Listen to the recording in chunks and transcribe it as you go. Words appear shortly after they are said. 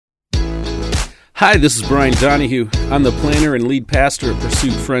Hi, this is Brian Donahue. I'm the planner and lead pastor at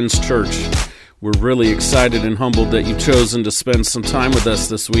Pursuit Friends Church. We're really excited and humbled that you've chosen to spend some time with us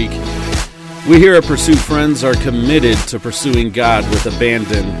this week. We here at Pursuit Friends are committed to pursuing God with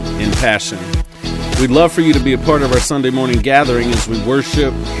abandon and passion. We'd love for you to be a part of our Sunday morning gathering as we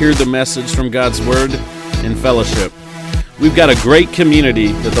worship, hear the message from God's Word, and fellowship. We've got a great community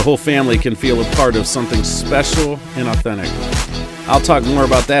that the whole family can feel a part of something special and authentic. I'll talk more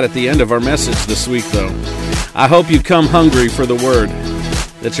about that at the end of our message this week, though. I hope you come hungry for the Word,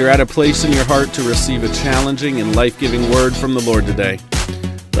 that you're at a place in your heart to receive a challenging and life-giving word from the Lord today.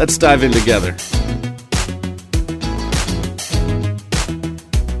 Let's dive in together.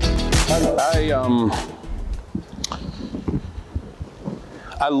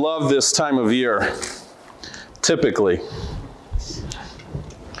 I love this time of year, typically.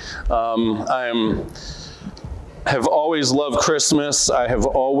 Have always loved Christmas. I have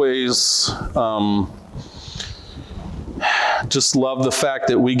always just loved the fact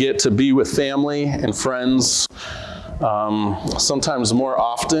that we get to be with family and friends, sometimes more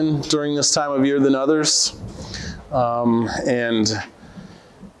often during this time of year than others.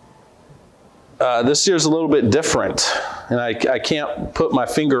 This year's a little bit different, and I can't put my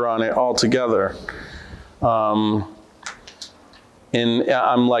finger on it altogether. And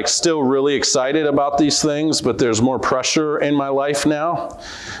I'm still really excited about these things, but there's more pressure in my life now,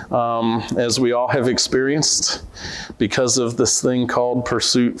 as we all have experienced because of this thing called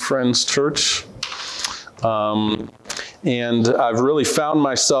Pursuit Friends Church. And I've really found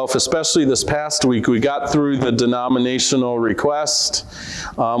myself, especially this past week, we got through the denominational request,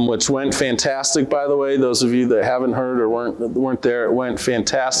 which went fantastic, by the way. Those of you that haven't heard or weren't there, it went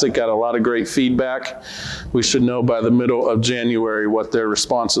fantastic. Got a lot of great feedback. We should know by the middle of January what their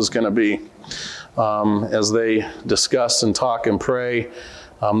response is going to be as they discuss and talk and pray.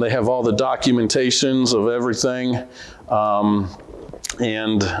 They have all the documentations of everything.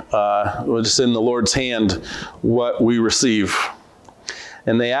 And we're just in the Lord's hand what we receive.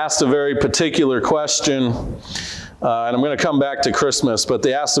 And they asked a very particular question, and I'm going to come back to Christmas, but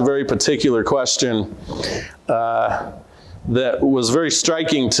they asked a very particular question that was very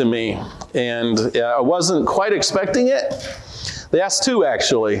striking to me, and I wasn't quite expecting it. They asked two,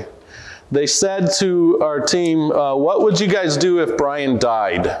 actually. They said to our team, what would you guys do if Brian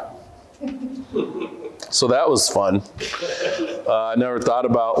died? So that was fun. I never thought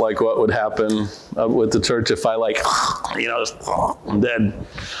about what would happen with the church if I I'm dead,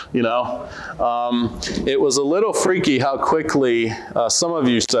 It was a little freaky how quickly some of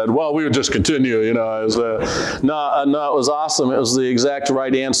you said, well, we would just continue, It was, no, it was awesome. It was the exact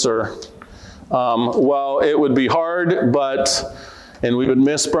right answer. Well, it would be hard, and we would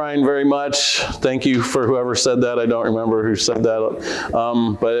miss Brian very much. Thank you for whoever said that. I don't remember who said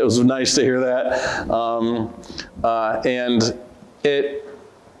that, but it was nice to hear that. And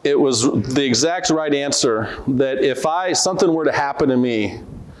it was the exact right answer that if something were to happen to me,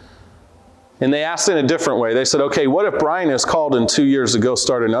 and they asked in a different way. They said, okay, what if Brian is called in 2 years to go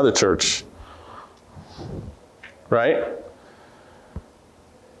start another church? Right?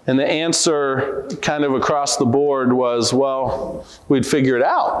 And the answer kind of across the board was, well, we'd figure it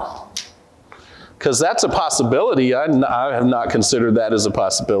out. Because that's a possibility. I have not considered that as a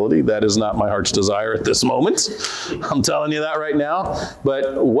possibility. That is not my heart's desire at this moment. I'm telling you that right now.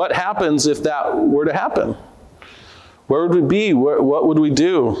 But what happens if that were to happen? Where would we be? What would we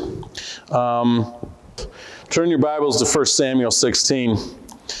do? Turn your Bibles to 1 Samuel 16.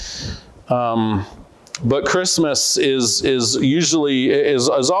 But Christmas is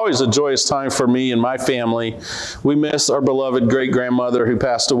always a joyous time for me and my family. We miss our beloved great-grandmother who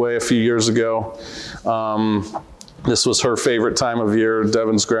passed away a few years ago. This was her favorite time of year,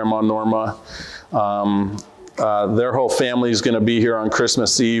 Devin's grandma, Norma. Their whole family is going to be here on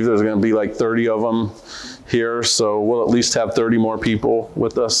Christmas Eve. There's going to be 30 of them here, so we'll at least have 30 more people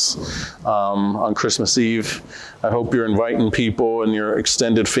with us on Christmas Eve. I hope you're inviting people and your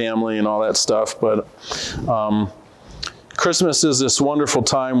extended family and all that stuff, but Christmas is this wonderful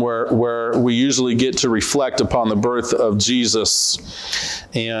time where we usually get to reflect upon the birth of Jesus.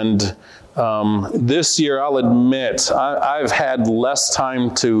 And this year, I'll admit, I've had less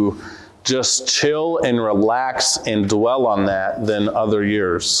time to just chill and relax and dwell on that than other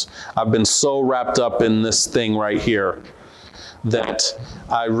years. I've been so wrapped up in this thing right here that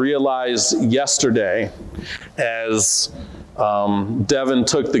I realized yesterday as Devin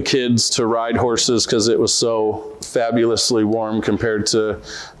took the kids to ride horses because it was so fabulously warm compared to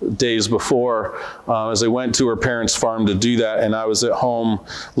days before, as they went to her parents' farm to do that, and I was at home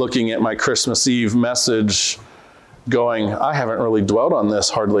looking at my Christmas Eve message going, I haven't really dwelled on this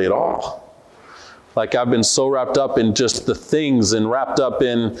hardly at all. Like I've been so wrapped up in just the things and wrapped up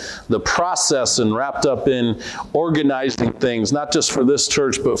in the process and wrapped up in organizing things, not just for this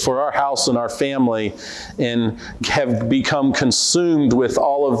church, but for our house and our family, and have become consumed with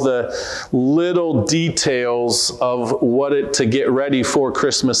all of the little details of what it to get ready for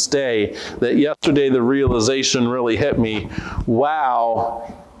Christmas Day, that yesterday the realization really hit me.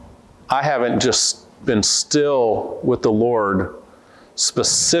 Wow, I haven't just been still with the Lord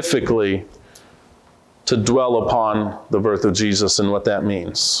specifically to dwell upon the birth of Jesus and what that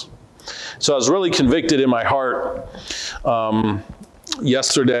means. So I was really convicted in my heart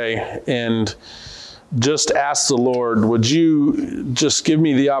yesterday and just asked the Lord, would you just give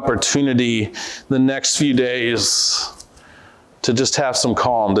me the opportunity the next few days to just have some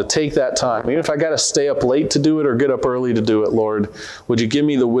calm, to take that time. Even if I got to stay up late to do it or get up early to do it, Lord, would you give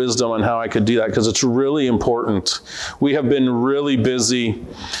me the wisdom on how I could do that? Because it's really important. We have been really busy.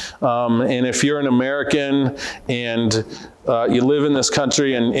 And if you're an American and you live in this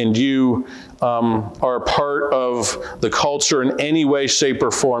country and you are a part of the culture in any way, shape, or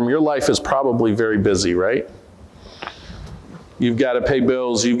form, your life is probably very busy, right? You've got to pay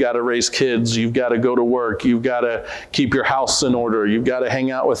bills, you've got to raise kids, you've got to go to work, you've got to keep your house in order, you've got to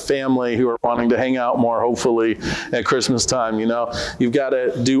hang out with family who are wanting to hang out more, hopefully, at Christmas time, you know. You've got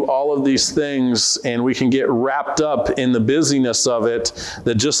to do all of these things, and we can get wrapped up in the busyness of it,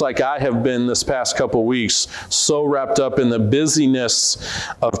 that just like I have been this past couple weeks, so wrapped up in the busyness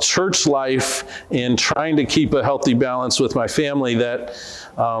of church life and trying to keep a healthy balance with my family that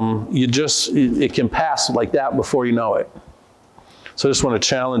it can pass like that before you know it. So I just want to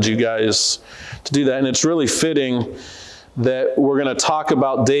challenge you guys to do that. And it's really fitting that we're going to talk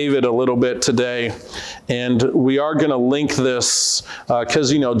about David a little bit today. And we are going to link this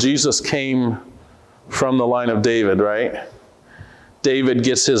because, you know, Jesus came from the line of David, right? David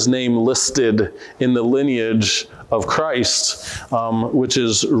gets his name listed in the lineage of Christ, which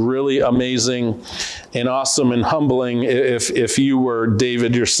is really amazing and awesome and humbling. If you were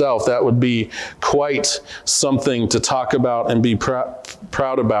David yourself, that would be quite something to talk about and be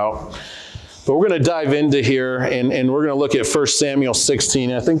proud about. But we're going to dive into here, and we're going to look at 1 Samuel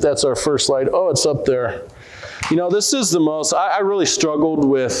 16. I think that's our first slide. Oh, it's up there. You know, this is the most, I really struggled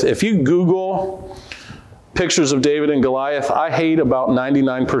with, if you Google pictures of David and Goliath, I hate about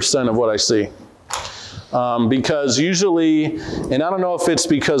 99% of what I see. Because usually, and I don't know if it's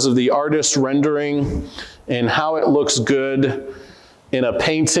because of the artist rendering and how it looks good in a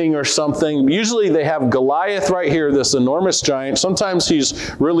painting or something. Usually they have Goliath right here, this enormous giant. Sometimes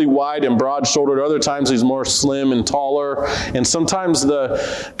he's really wide and broad-shouldered. Other times he's more slim and taller. And sometimes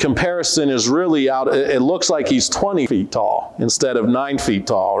the comparison is really out. It looks like he's 20 feet tall instead of 9 feet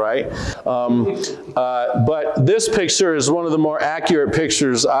tall, right? But this picture is one of the more accurate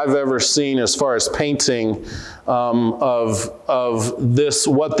pictures I've ever seen as far as painting of this,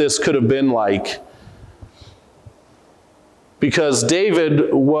 what this could have been like. Because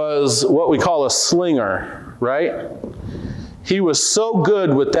David was what we call a slinger, right? He was so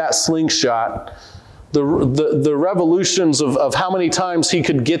good with that slingshot. The revolutions of how many times he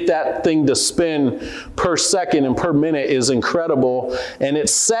could get that thing to spin per second and per minute is incredible. And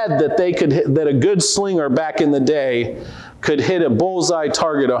it's said that that a good slinger back in the day could hit a bullseye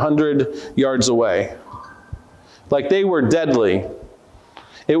target 100 yards away. Like, they were deadly.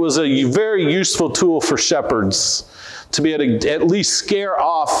 It was a very useful tool for shepherds to be able to at least scare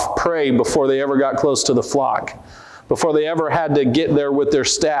off prey before they ever got close to the flock, before they ever had to get there with their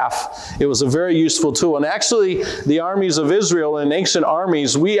staff. It was a very useful tool. And actually, the armies of Israel and ancient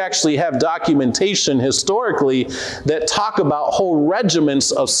armies, we actually have documentation historically that talk about whole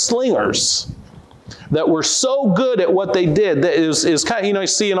regiments of slingers that were so good at what they did. That is kind of, you know, you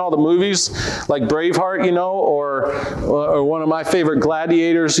see in all the movies like Braveheart, you know, or one of my favorite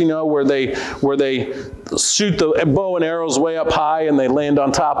Gladiators, you know, where they shoot the bow and arrows way up high and they land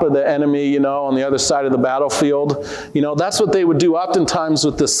on top of the enemy, you know, on the other side of the battlefield. You know, that's what they would do oftentimes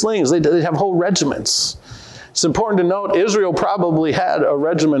with the slings. They'd have whole regiments. It's important to note Israel probably had a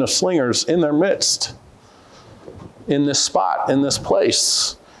regiment of slingers in their midst, in this spot, in this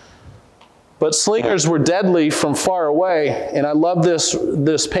place. But slingers were deadly from far away, and I love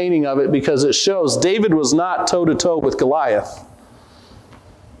this painting of it because it shows David was not toe-to-toe with Goliath.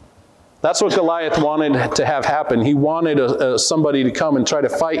 That's what Goliath wanted to have happen. He wanted somebody to come and try to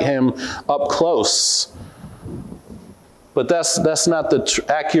fight him up close. But that's not the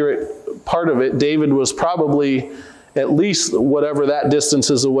accurate part of it. David was probably at least whatever that distance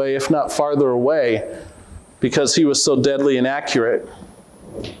is away, if not farther away, because he was so deadly and accurate.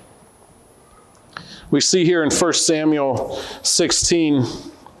 We see here in 1 Samuel 16,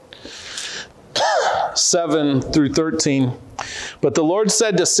 7 through 13. But the Lord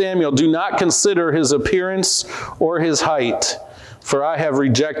said to Samuel, "Do not consider his appearance or his height, for I have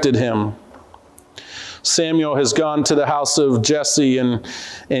rejected him." Samuel has gone to the house of Jesse,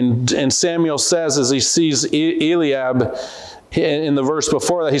 and Samuel says, as he sees Eliab in the verse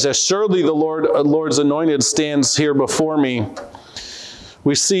before that, he says, "Surely the Lord's anointed stands here before me."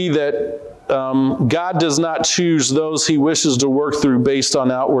 We see that God does not choose those he wishes to work through based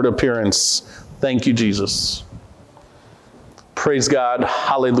on outward appearance. Thank you, Jesus. Praise God.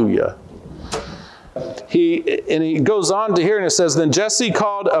 Hallelujah. He goes on to here and it says, "Then Jesse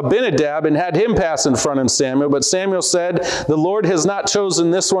called Abinadab and had him pass in front of Samuel. But Samuel said, 'The Lord has not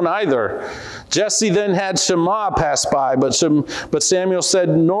chosen this one either.' Jesse then had Shammah pass by, but Samuel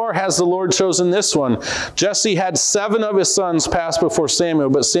said, 'Nor has the Lord chosen this one.' Jesse had 7 of his sons pass before Samuel,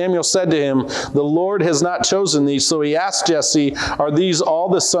 but Samuel said to him, 'The Lord has not chosen these.' So he asked Jesse, 'Are these all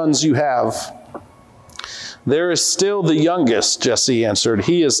the sons you have?' 'There is still the youngest,' Jesse answered.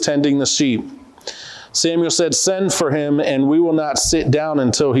 'He is tending the sheep.' Samuel said, 'Send for him, and we will not sit down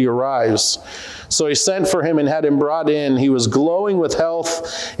until he arrives.' So he sent for him and had him brought in. He was glowing with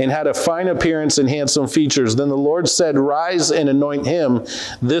health and had a fine appearance and handsome features. Then the Lord said, 'Rise and anoint him.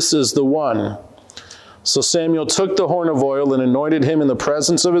 This is the one.' So Samuel took the horn of oil and anointed him in the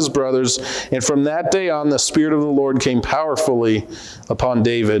presence of his brothers. And from that day on, the Spirit of the Lord came powerfully upon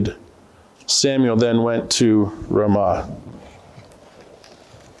David. Samuel then went to Ramah."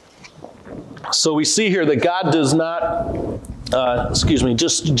 So we see here that God does not,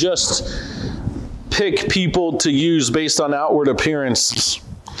 just pick people to use based on outward appearance.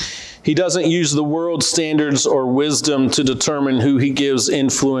 He doesn't use the world's standards or wisdom to determine who he gives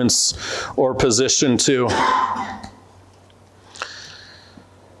influence or position to.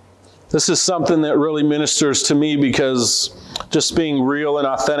 This is something that really ministers to me because just being real and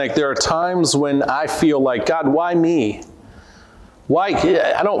authentic, there are times when I feel like, God, why me? Why?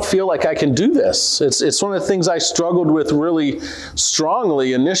 I don't feel like I can do this. It's one of the things I struggled with really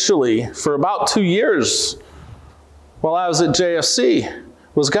strongly initially for about 2 years while I was at JFC.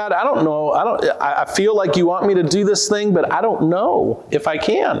 Was, God, I don't know. I feel like you want me to do this thing, but I don't know if I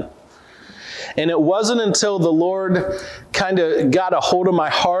can. And it wasn't until the Lord kind of got a hold of my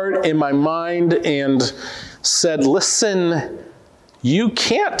heart and my mind and said, "Listen, you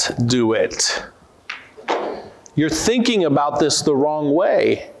can't do it. You're thinking about this the wrong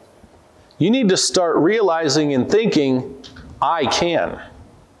way. You need to start realizing and thinking, I can,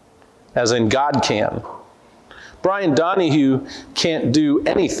 as in God can." Brian Donahue can't do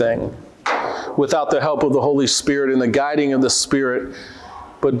anything without the help of the Holy Spirit and the guiding of the Spirit.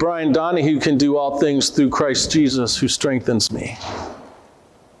 But Brian Donahue can do all things through Christ Jesus who strengthens me.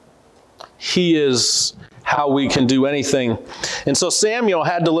 He is how we can do anything. And so Samuel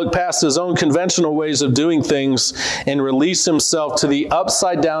had to look past his own conventional ways of doing things and release himself to the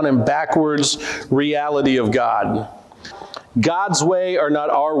upside down and backwards reality of God. God's way are not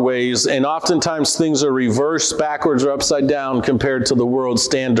our ways, and oftentimes things are reversed, backwards, or upside down compared to the world's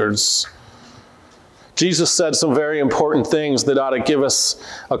standards. Jesus said some very important things that ought to give us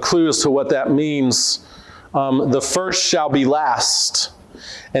a clue as to what that means. The first shall be last.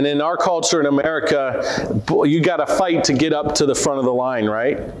 And in our culture in America, you got to fight to get up to the front of the line,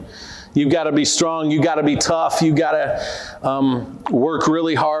 right? You've got to be strong. You've got to be tough. You've got to work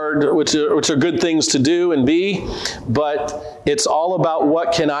really hard, which are good things to do and be. But it's all about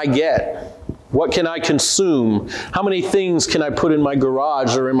what can I get? What can I consume? How many things can I put in my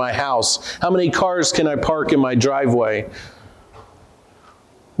garage or in my house? How many cars can I park in my driveway?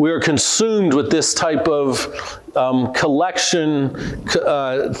 We are consumed with this type of collection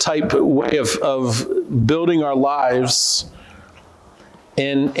type way of building our lives.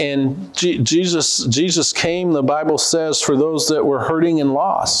 And Jesus came, the Bible says, for those that were hurting and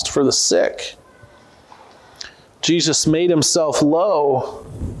lost, for the sick. Jesus made himself low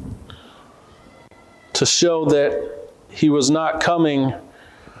to show that he was not coming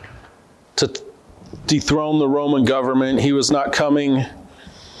to dethrone the Roman government. He was not coming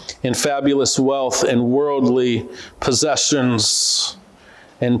in fabulous wealth and worldly possessions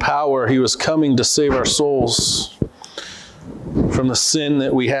and power. He was coming to save our souls from the sin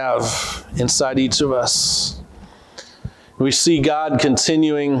that we have inside each of us. We see God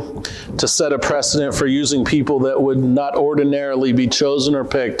continuing to set a precedent for using people that would not ordinarily be chosen or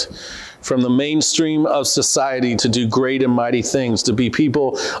picked from the mainstream of society to do great and mighty things, to be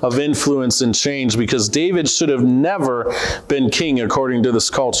people of influence and change, because David should have never been king according to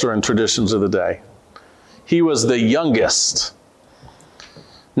this culture and traditions of the day. He was the youngest.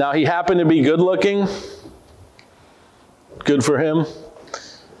 Now, he happened to be good looking. Good for him.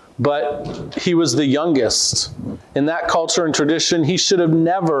 but he was the youngest. In that culture and tradition, he should have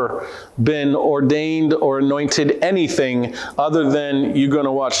never been ordained or anointed anything other than you're going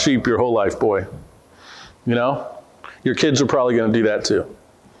to watch sheep your whole life, boy. You know? Your kids are probably going to do that too.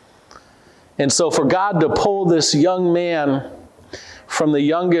 And so for God to pull this young man from the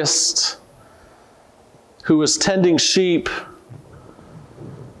youngest who was tending sheep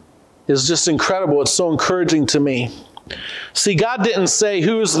is just incredible. It's so encouraging to me. See, God didn't say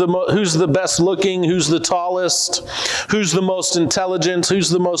who's the best looking, who's the tallest, who's the most intelligent, who's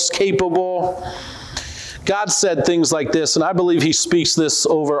the most capable. God said things like this, and I believe he speaks this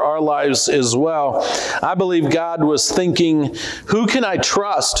over our lives as well. I believe God was thinking, who can I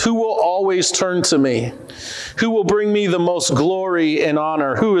trust? Who will always turn to me? Who will bring me the most glory and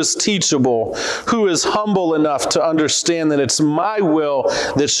honor? Who is teachable? Who is humble enough to understand that it's my will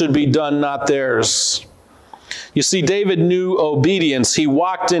that should be done, not theirs? You see, David knew obedience. He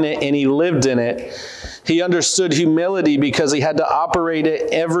walked in it and he lived in it. He understood humility because he had to operate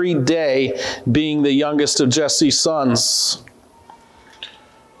it every day, being the youngest of Jesse's sons.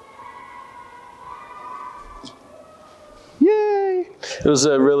 Yay! It was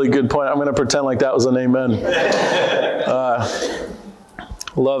a really good point. I'm going to pretend like that was an amen.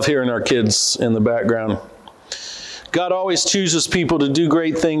 Love hearing our kids in the background. God always chooses people to do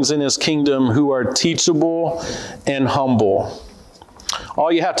great things in his kingdom who are teachable and humble.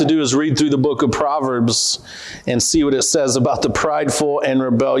 All you have to do is read through the book of Proverbs and see what it says about the prideful and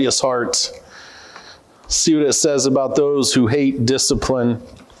rebellious heart. See what it says about those who hate discipline.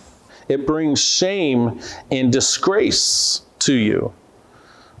 It brings shame and disgrace to you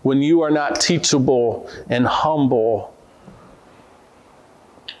when you are not teachable and humble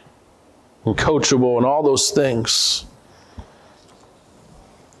and coachable and all those things.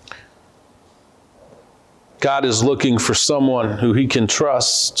 God is looking for someone who he can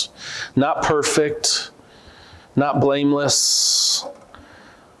trust. Not perfect, not blameless,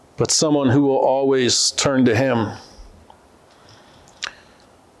 but someone who will always turn to him.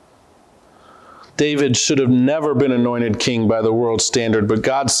 David should have never been anointed king by the world's standard, but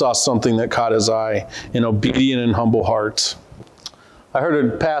God saw something that caught his eye, an obedient and humble heart. I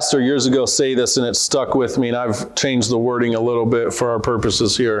heard a pastor years ago say this, and it stuck with me, and I've changed the wording a little bit for our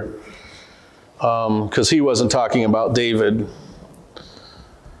purposes here. Because he wasn't talking about David.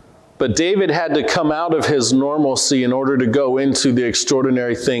 But David had to come out of his normalcy in order to go into the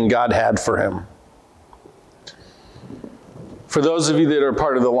extraordinary thing God had for him. For those of you that are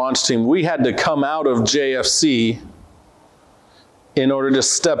part of the launch team, we had to come out of JFC in order to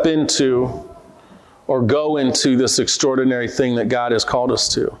step into or go into this extraordinary thing that God has called us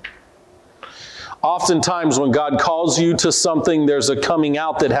to. Oftentimes when God calls you to something, there's a coming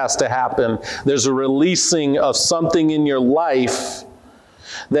out that has to happen. There's a releasing of something in your life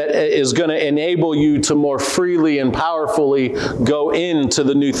that is going to enable you to more freely and powerfully go into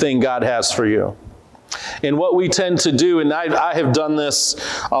the new thing God has for you. And what we tend to do, and I have done this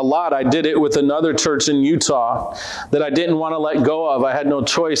a lot. I did it with another church in Utah that I didn't want to let go of. I had no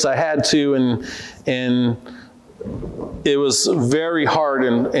choice. I had to, and it was very hard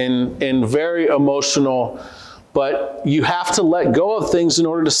and very emotional, but you have to let go of things in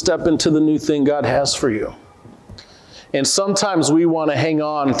order to step into the new thing God has for you. And sometimes we want to hang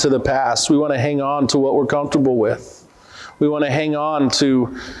on to the past. We want to hang on to what we're comfortable with. We want to hang on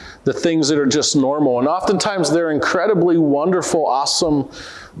to the things that are just normal. And oftentimes they're incredibly wonderful, awesome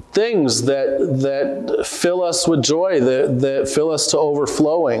things that fill us with joy, that fill us to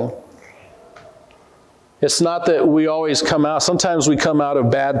overflowing. It's not that we always come out. Sometimes we come out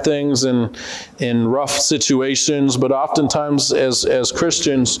of bad things and in rough situations, but oftentimes as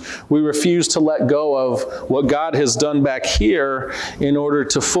Christians, we refuse to let go of what God has done back here in order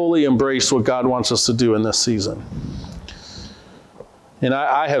to fully embrace what God wants us to do in this season. And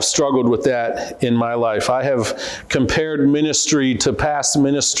I have struggled with that in my life. I have compared ministry to past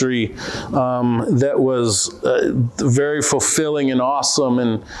ministry that was very fulfilling and awesome,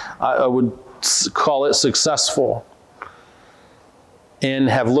 and I would call it successful, and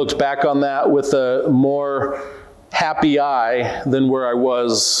have looked back on that with a more happy eye than where I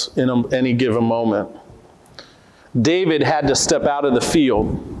was in any given moment. David had to step out of the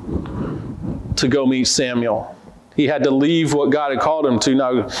field to go meet Samuel. He had to leave what God had called him to.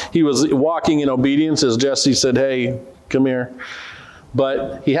 Now, he was walking in obedience as Jesse said, hey, come here.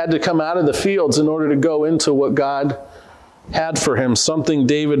 But he had to come out of the fields in order to go into what God had for him, something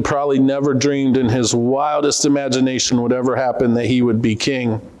David probably never dreamed in his wildest imagination would ever happen, that he would be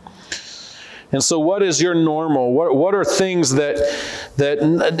king. And so what is your normal? What are things that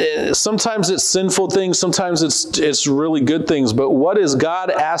sometimes it's sinful things, sometimes it's really good things, but what is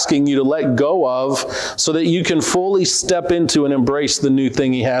God asking you to let go of so that you can fully step into and embrace the new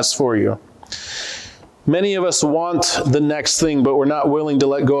thing He has for you? Many of us want the next thing, but we're not willing to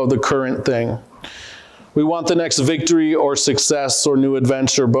let go of the current thing. We want the next victory or success or new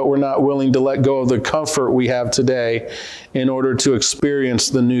adventure, but we're not willing to let go of the comfort we have today in order to experience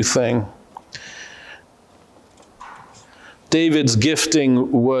the new thing. David's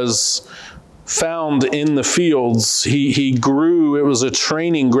gifting was found in the fields. He grew. It was a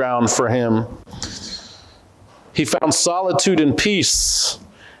training ground for him. He found solitude and peace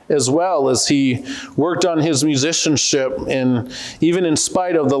as well as he worked on his musicianship. And even in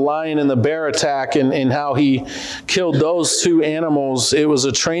spite of the lion and the bear attack and how he killed those two animals, it was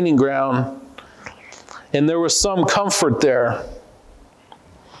a training ground. And there was some comfort there.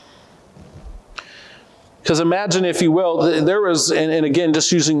 Because imagine, if you will, there was, and again,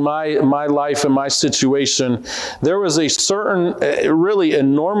 just using my life and my situation, there was a certain, really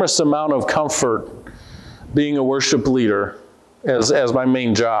enormous amount of comfort being a worship leader as my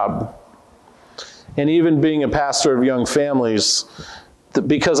main job. And even being a pastor of young families,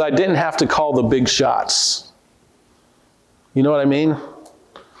 because I didn't have to call the big shots. You know what I mean?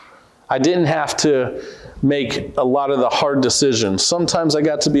 I didn't have to make a lot of the hard decisions. Sometimes I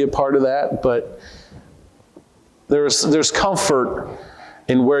got to be a part of that, but there's comfort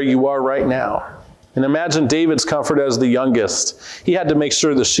in where you are right now. And imagine David's comfort as the youngest. He had to make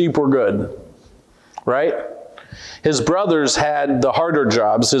sure the sheep were good, right? His brothers had the harder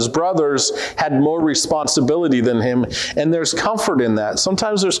jobs. His brothers had more responsibility than him, and there's comfort in that.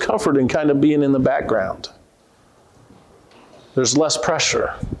 Sometimes there's comfort in kind of being in the background. There's less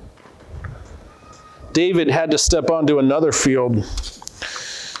pressure. David had to step onto another field,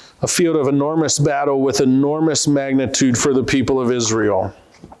 a field of enormous battle with enormous magnitude for the people of Israel.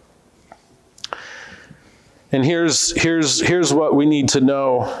 And here's what we need to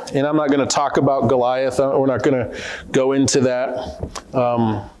know. And I'm not going to talk about Goliath. We're not going to go into that.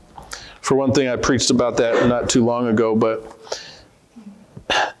 For one thing, I preached about that not too long ago. But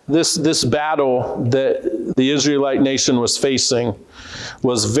this battle that the Israelite nation was facing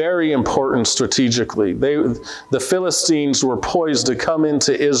was very important strategically. The Philistines were poised to come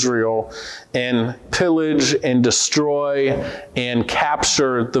into Israel and pillage and destroy and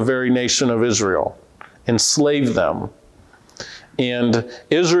capture the very nation of Israel, enslave them. And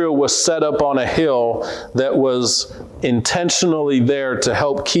Israel was set up on a hill that was intentionally there to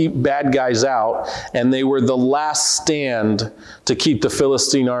help keep bad guys out, and they were the last stand to keep the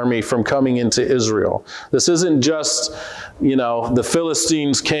Philistine army from coming into Israel. This isn't just, the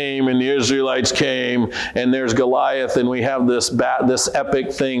Philistines came and the Israelites came, and there's Goliath, and we have this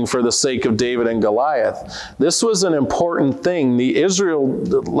epic thing for the sake of David and Goliath. This was an important thing. The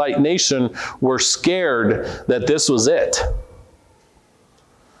Israelite nation were scared that this was it.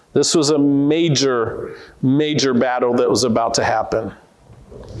 This was a major, major battle that was about to happen.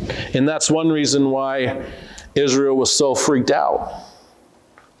 And that's one reason why Israel was so freaked out.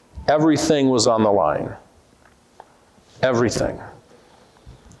 Everything was on the line. Everything.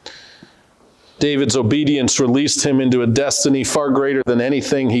 David's obedience released him into a destiny far greater than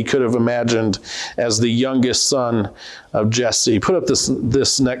anything he could have imagined as the youngest son of Jesse. Put up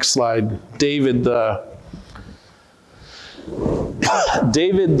this next slide. David the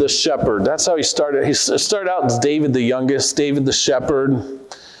shepherd. That's how he started. He started out as David the youngest, David the shepherd,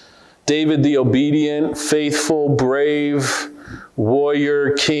 David the obedient, faithful, brave,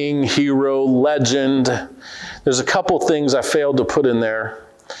 warrior, king, hero, legend. There's a couple things I failed to put in there,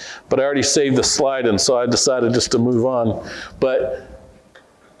 but I already saved the slide, and so I decided just to move on. But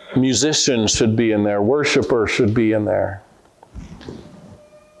musician should be in there. Worshiper should be in there.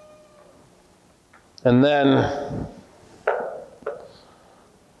 And then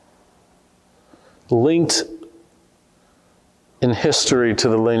linked in history to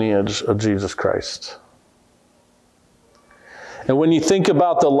the lineage of Jesus Christ. And when you think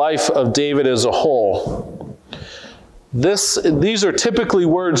about the life of David as a whole, these are typically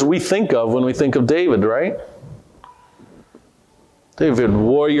words we think of when we think of David, right? David,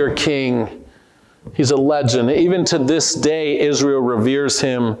 warrior king. He's a legend. Even to this day, Israel reveres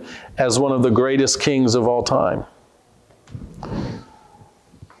him as one of the greatest kings of all time.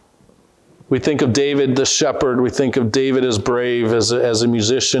 We think of David the shepherd. We think of David as brave, as a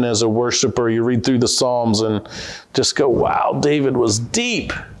musician, as a worshiper. You read through the Psalms and just go, wow, David was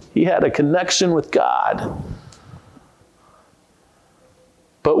deep. He had a connection with God.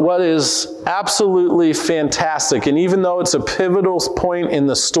 But what is absolutely fantastic, and even though it's a pivotal point in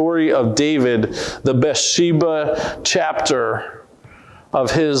the story of David, the Bathsheba chapter of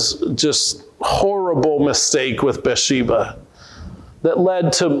his just horrible mistake with Bathsheba that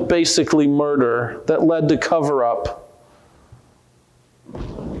led to basically murder, that led to cover up.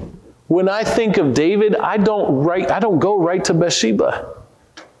 When I think of David, I don't go right to Bathsheba.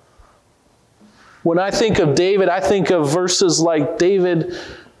 When I think of David, I think of verses like David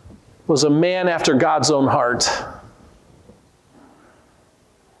was a man after God's own heart.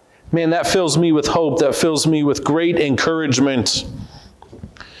 Man, that fills me with hope. That fills me with great encouragement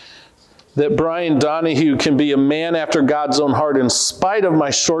that Brian Donahue can be a man after God's own heart in spite of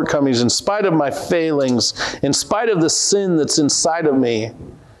my shortcomings, in spite of my failings, in spite of the sin that's inside of me.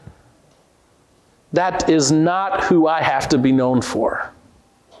 That is not who I have to be known for,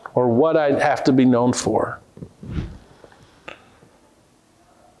 or what I have to be known for.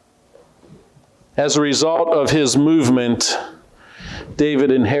 As a result of his movement, David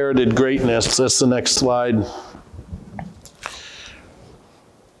inherited greatness. That's the next slide.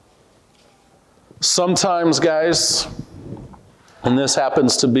 Sometimes, guys, and this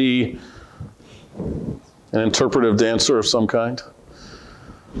happens to be an interpretive dancer of some kind,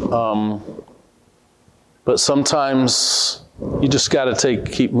 but sometimes you just got to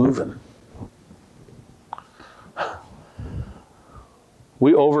keep moving.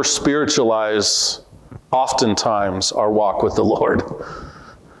 We over-spiritualize oftentimes our walk with the Lord.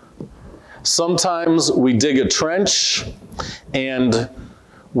 Sometimes we dig a trench and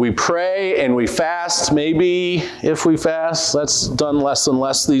we pray and we fast. Maybe if we fast, that's done less and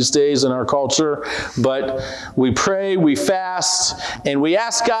less these days in our culture. But we pray, we fast, and we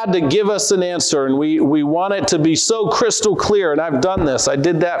ask God to give us an answer. And we want it to be so crystal clear. And I've done this. I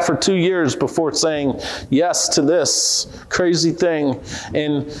did that for 2 years before saying yes to this crazy thing.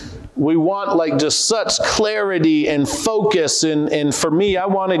 And we want like just such clarity and focus. And for me, I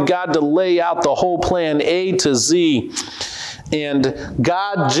wanted God to lay out the whole plan A to Z. And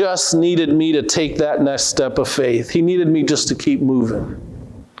God just needed me to take that next step of faith. He needed me just to keep moving.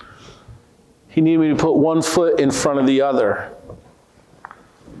 He needed me to put one foot in front of the other.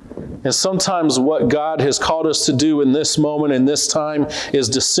 And sometimes what God has called us to do in this moment, in this time, is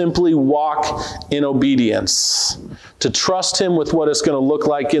to simply walk in obedience. To trust Him with what it's going to look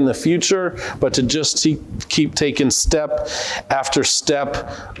like in the future, but to just keep taking step after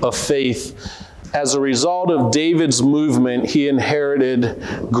step of faith. As a result of David's movement, he inherited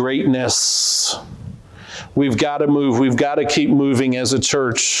greatness. We've got to move. We've got to keep moving as a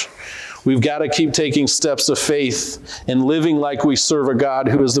church. We've got to keep taking steps of faith and living like we serve a God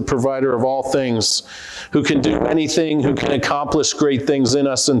who is the provider of all things, who can do anything, who can accomplish great things in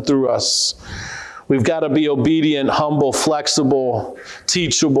us and through us. We've got to be obedient, humble, flexible,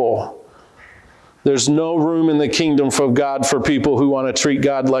 teachable. There's no room in the kingdom of God for people who want to treat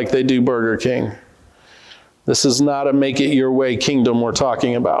God like they do Burger King. This is not a make it your way kingdom we're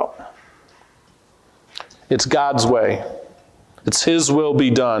talking about. It's God's way. It's His will be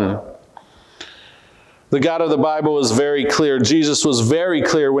done. The God of the Bible is very clear. Jesus was very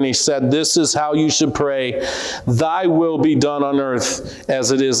clear when He said, this is how you should pray. Thy will be done on earth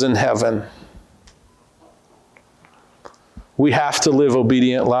as it is in heaven. We have to live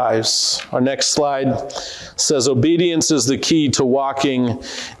obedient lives. Our next slide says, obedience is the key to walking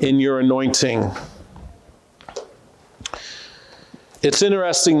in your anointing. It's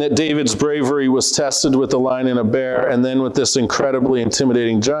interesting that David's bravery was tested with a lion and a bear, and then with this incredibly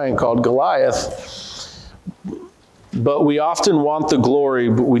intimidating giant called Goliath. But we often want the glory,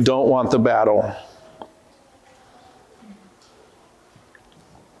 but we don't want the battle.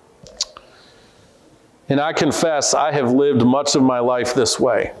 And I confess, I have lived much of my life this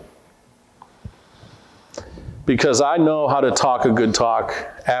way. Because I know how to talk a good talk.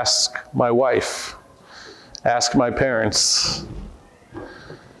 Ask my wife. Ask my parents.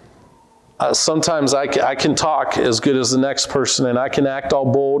 Sometimes I can talk as good as the next person, and I can act all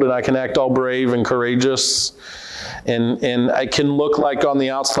bold, and I can act all brave and courageous. And I can look like on the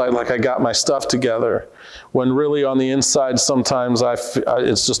outside like I got my stuff together, when really on the inside sometimes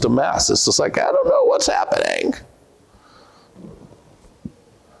it's just a mess. It's just like, I don't know what's happening.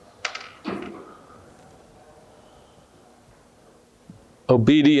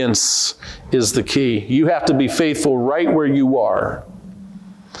 Obedience is the key. You have to be faithful right where you are.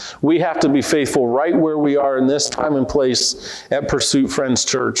 We have to be faithful right where we are in this time and place at Pursuit Friends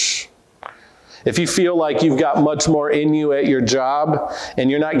Church. If you feel like you've got much more in you at your job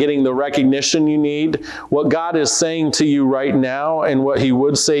and you're not getting the recognition you need, what God is saying to you right now and what he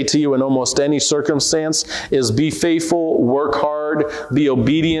would say to you in almost any circumstance is be faithful, work hard, be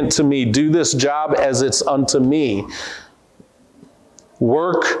obedient to me. Do this job as it's unto me.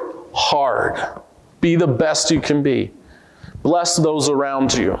 Work hard. Be the best you can be. Bless those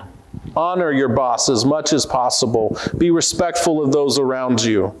around you. Honor your boss as much as possible. Be respectful of those around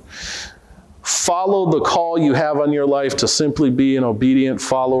you. Follow the call you have on your life to simply be an obedient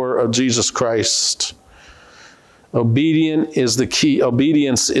follower of Jesus Christ. Obedience is the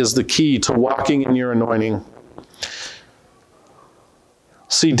key to walking in your anointing.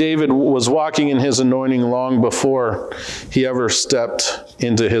 See, David was walking in his anointing long before he ever stepped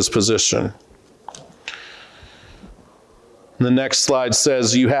into his position. The next slide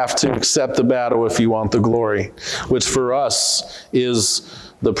says you have to accept the battle if you want the glory, which for us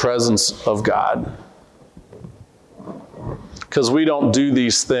is the presence of God. Because we don't do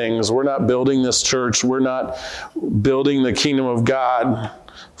these things. We're not building this church. We're not building the kingdom of God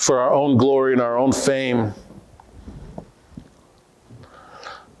for our own glory and our own fame.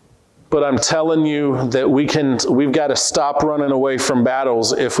 But I'm telling you that we've got to stop running away from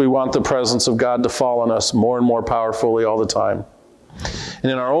battles if we want the presence of God to fall on us more and more powerfully all the time.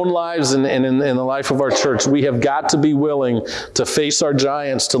 And in our own lives and in the life of our church, we have got to be willing to face our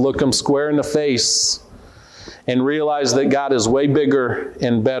giants, to look them square in the face, and realize that God is way bigger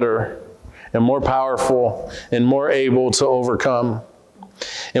and better and more powerful and more able to overcome.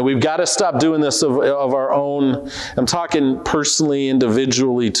 And we've got to stop doing this of our own. I'm talking personally,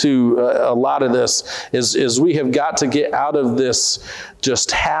 individually too. A lot of this is we have got to get out of this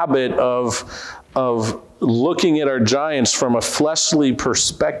just habit of looking at our giants from a fleshly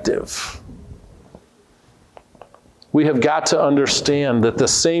perspective. We have got to understand that the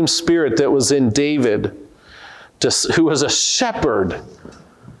same spirit that was in David, who was a shepherd,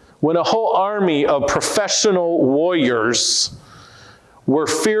 when a whole army of professional warriors were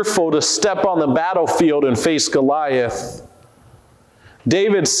fearful to step on the battlefield and face Goliath,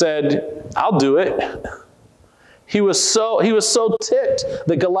 David said, I'll do it. He was so ticked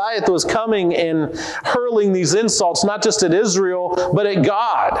that Goliath was coming and hurling these insults, not just at Israel, but at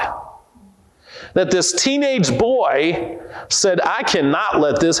God. That this teenage boy said, I cannot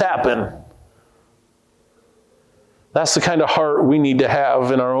let this happen. That's the kind of heart we need to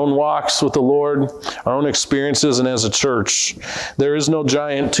have in our own walks with the Lord, our own experiences, and as a church. There is no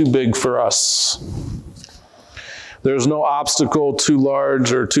giant too big for us. There's no obstacle too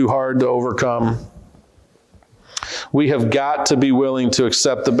large or too hard to overcome. We have got to be willing to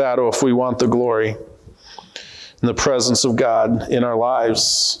accept the battle if we want the glory and the presence of God in our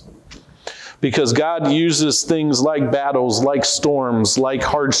lives. Because God uses things like battles, like storms, like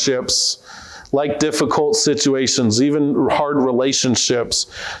hardships, like difficult situations, even hard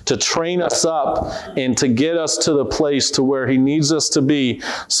relationships, to train us up and to get us to the place to where he needs us to be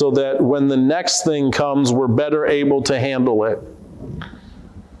so that when the next thing comes, we're better able to handle it.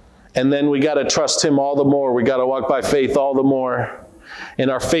 And then we got to trust him all the more. We got to walk by faith all the more. And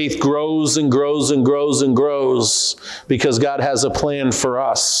our faith grows and grows and grows and grows because God has a plan for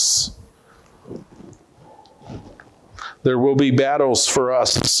us. There will be battles for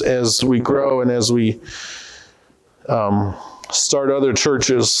us as we grow and as we start other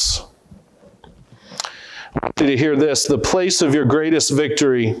churches. I want you to hear this. The place of your greatest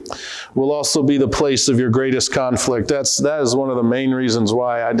victory will also be the place of your greatest conflict. That is one of the main reasons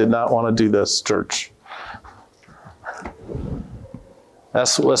why I did not want to do this, church.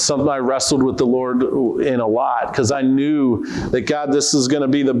 That's something I wrestled with the Lord in a lot, because I knew that, God, this is going to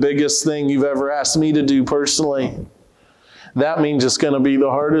be the biggest thing you've ever asked me to do personally. That means it's going to be the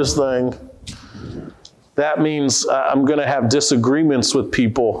hardest thing. That means I'm going to have disagreements with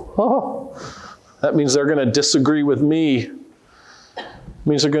people. Oh, that means they're going to disagree with me. It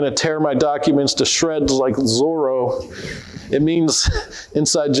means they're going to tear my documents to shreds like Zorro. It means,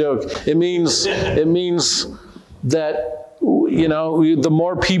 inside joke, it means that, you know, the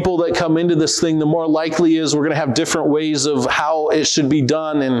more people that come into this thing, the more likely is we're going to have different ways of how it should be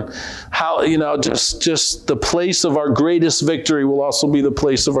done, and how, you know, just the place of our greatest victory will also be the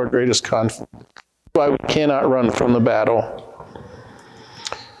place of our greatest conflict. That's why we cannot run from the battle.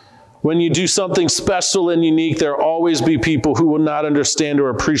 When you do something special and unique, there will always be people who will not understand or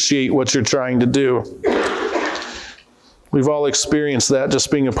appreciate what you're trying to do. We've all experienced that just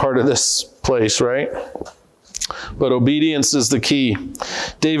being a part of this place, right? But obedience is the key.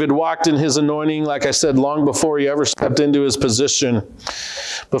 David walked in his anointing, like I said, long before he ever stepped into his position.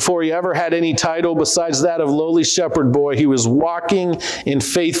 Before he ever had any title besides that of lowly shepherd boy, he was walking in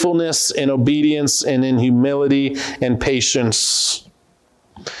faithfulness and obedience and in humility and patience.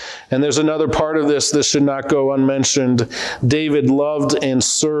 And there's another part of this that should not go unmentioned. David loved and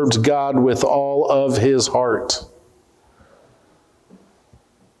served God with all of his heart.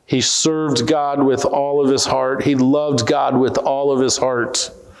 He served God with all of his heart. He loved God with all of his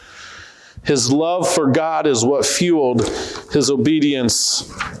heart. His love for God is what fueled his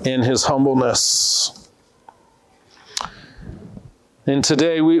obedience and his humbleness. And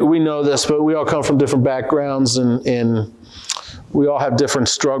today we know this, but we all come from different backgrounds and we all have different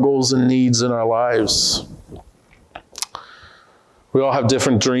struggles and needs in our lives. We all have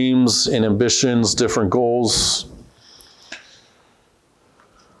different dreams and ambitions, different goals.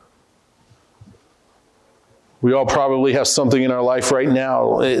 We all probably have something in our life right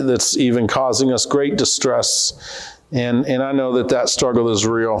now that's even causing us great distress. And I know that struggle is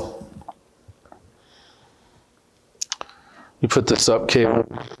real. You put this up,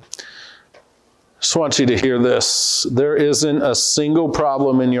 Caleb. Just want you to hear this. There isn't a single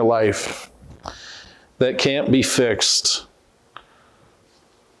problem in your life that can't be fixed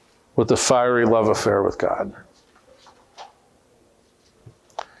with a fiery love affair with God.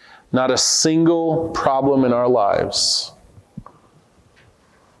 Not a single problem in our lives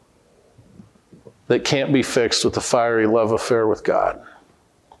that can't be fixed with a fiery love affair with God.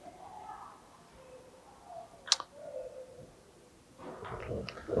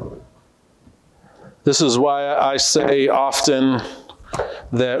 This is why I say often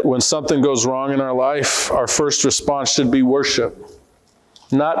that when something goes wrong in our life, our first response should be worship.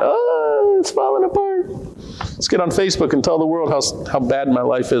 Not, oh, it's falling apart. Let's get on Facebook and tell the world how bad my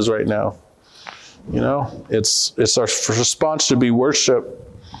life is right now. You know, it's our response should be worship.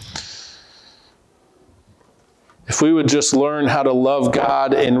 If we would just learn how to love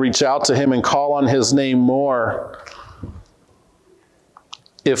God and reach out to him and call on his name more.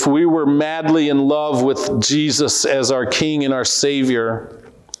 If we were madly in love with Jesus as our King and our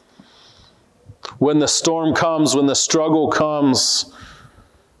Savior, when the storm comes, when the struggle comes,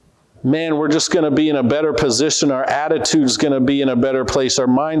 man, we're just going to be in a better position. Our attitude's going to be in a better place. Our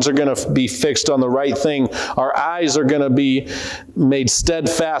minds are going to be fixed on the right thing. Our eyes are going to be made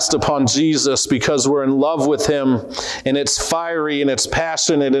steadfast upon Jesus because we're in love with him. And it's fiery and it's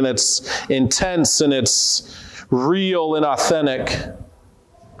passionate and it's intense and it's real and authentic.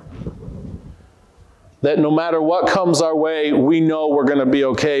 That no matter what comes our way, we know we're going to be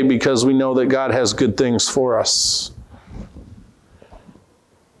okay because we know that God has good things for us.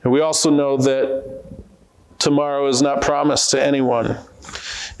 And we also know that tomorrow is not promised to anyone.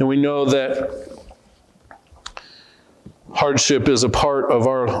 And we know that hardship is a part of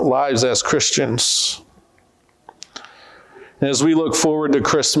our lives as Christians. And as we look forward to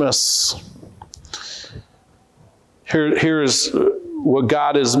Christmas, here is what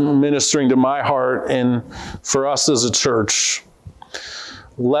God is ministering to my heart and for us as a church.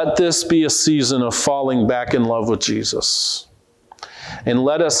 Let this be a season of falling back in love with Jesus. And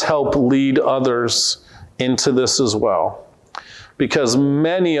let us help lead others into this as well. Because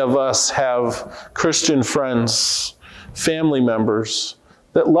many of us have Christian friends, family members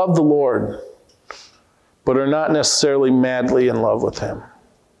that love the Lord, but are not necessarily madly in love with him.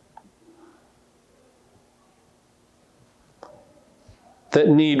 That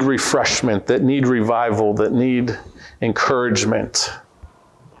need refreshment, that need revival, that need encouragement.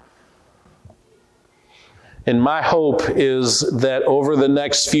 And my hope is that over the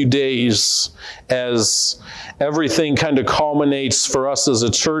next few days, as everything kind of culminates for us as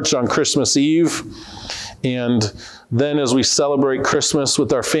a church on Christmas Eve, and then as we celebrate Christmas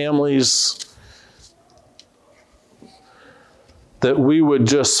with our families, that we would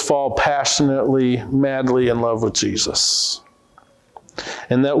just fall passionately, madly in love with Jesus.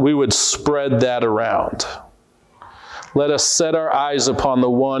 And that we would spread that around. Let us set our eyes upon the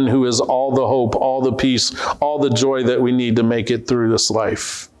one who is all the hope, all the peace, all the joy that we need to make it through this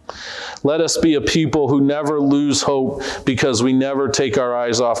life. Let us be a people who never lose hope because we never take our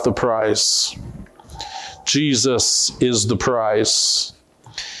eyes off the prize. Jesus is the prize.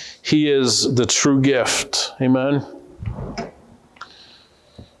 He is the true gift. Amen.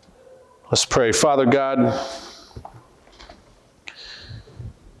 Let's pray. Father God,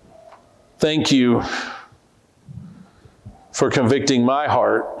 thank you for convicting my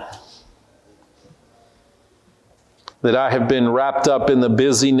heart that I have been wrapped up in the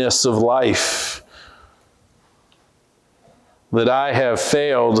busyness of life, that I have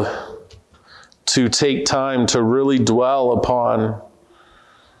failed to take time to really dwell upon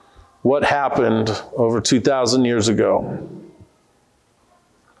what happened over 2,000 years ago.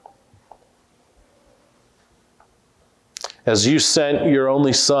 as you sent your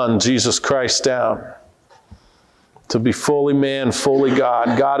only Son, Jesus Christ, down to be fully man, fully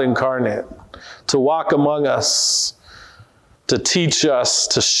God, God incarnate, to walk among us, to teach us,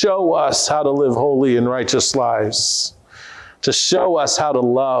 to show us how to live holy and righteous lives, to show us how to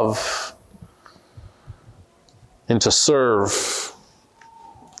love and to serve.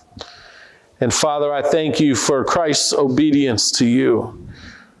 And Father, I thank you for Christ's obedience to you,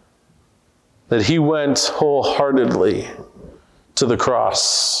 that he went wholeheartedly to the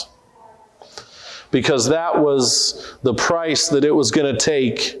cross, because that was the price that it was going to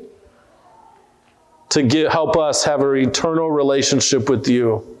take to help us have an eternal relationship with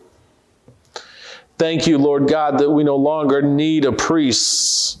you. Thank you, Lord God, that we no longer need a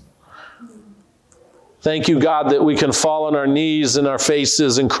priest. Thank you, God, that we can fall on our knees and our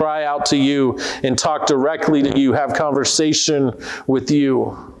faces and cry out to you and talk directly to you, have conversation with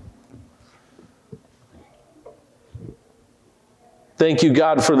you. Thank you,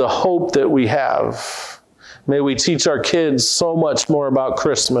 God, for the hope that we have. May we teach our kids so much more about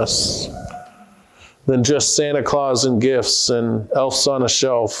Christmas than just Santa Claus and gifts and elves on a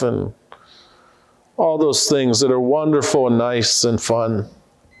shelf and all those things that are wonderful and nice and fun.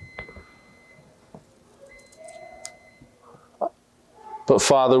 But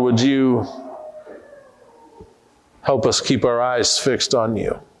Father, would you help us keep our eyes fixed on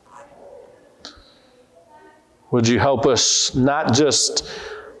you? Would you help us not just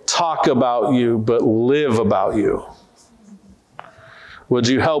talk about you, but live about you? Would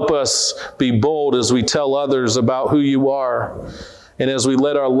you help us be bold as we tell others about who you are and as we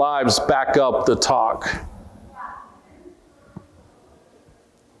let our lives back up the talk?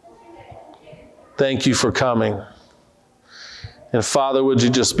 Thank you for coming. And Father, would you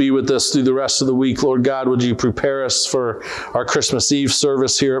just be with us through the rest of the week, Lord God? Would you prepare us for our Christmas Eve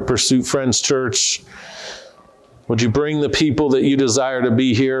service here at Pursuit Friends Church? Would you bring the people that you desire to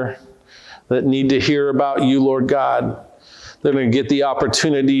be here, that need to hear about you, Lord God? They're going to get the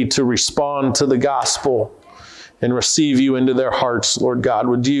opportunity to respond to the gospel and receive you into their hearts, Lord God.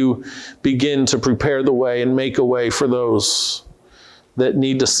 Would you begin to prepare the way and make a way for those that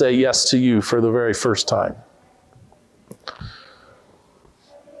need to say yes to you for the very first time?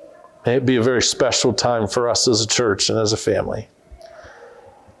 May it be a very special time for us as a church and as a family.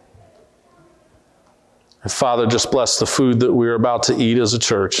 And Father, just bless the food that we're about to eat as a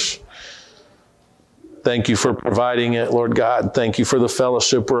church. Thank you for providing it, Lord God. Thank you for the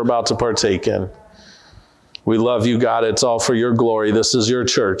fellowship we're about to partake in. We love you, God. It's all for your glory. This is your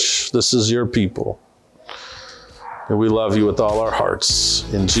church. This is your people. And we love you with all our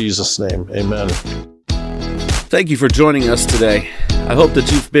hearts. In Jesus' name, amen. Thank you for joining us today. I hope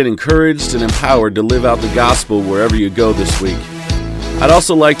that you've been encouraged and empowered to live out the gospel wherever you go this week. I'd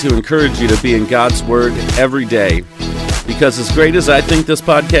also like to encourage you to be in God's Word every day, because as great as I think this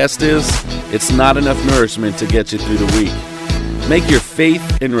podcast is, it's not enough nourishment to get you through the week. Make your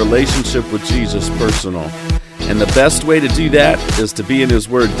faith and relationship with Jesus personal, and the best way to do that is to be in His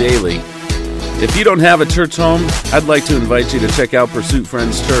Word daily. If you don't have a church home, I'd like to invite you to check out Pursuit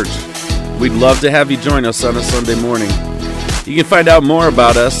Friends Church. We'd love to have you join us on a Sunday morning. You can find out more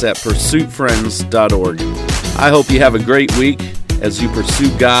about us at pursuitfriends.org. I hope you have a great week as you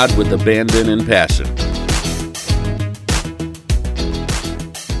pursue God with abandon and passion.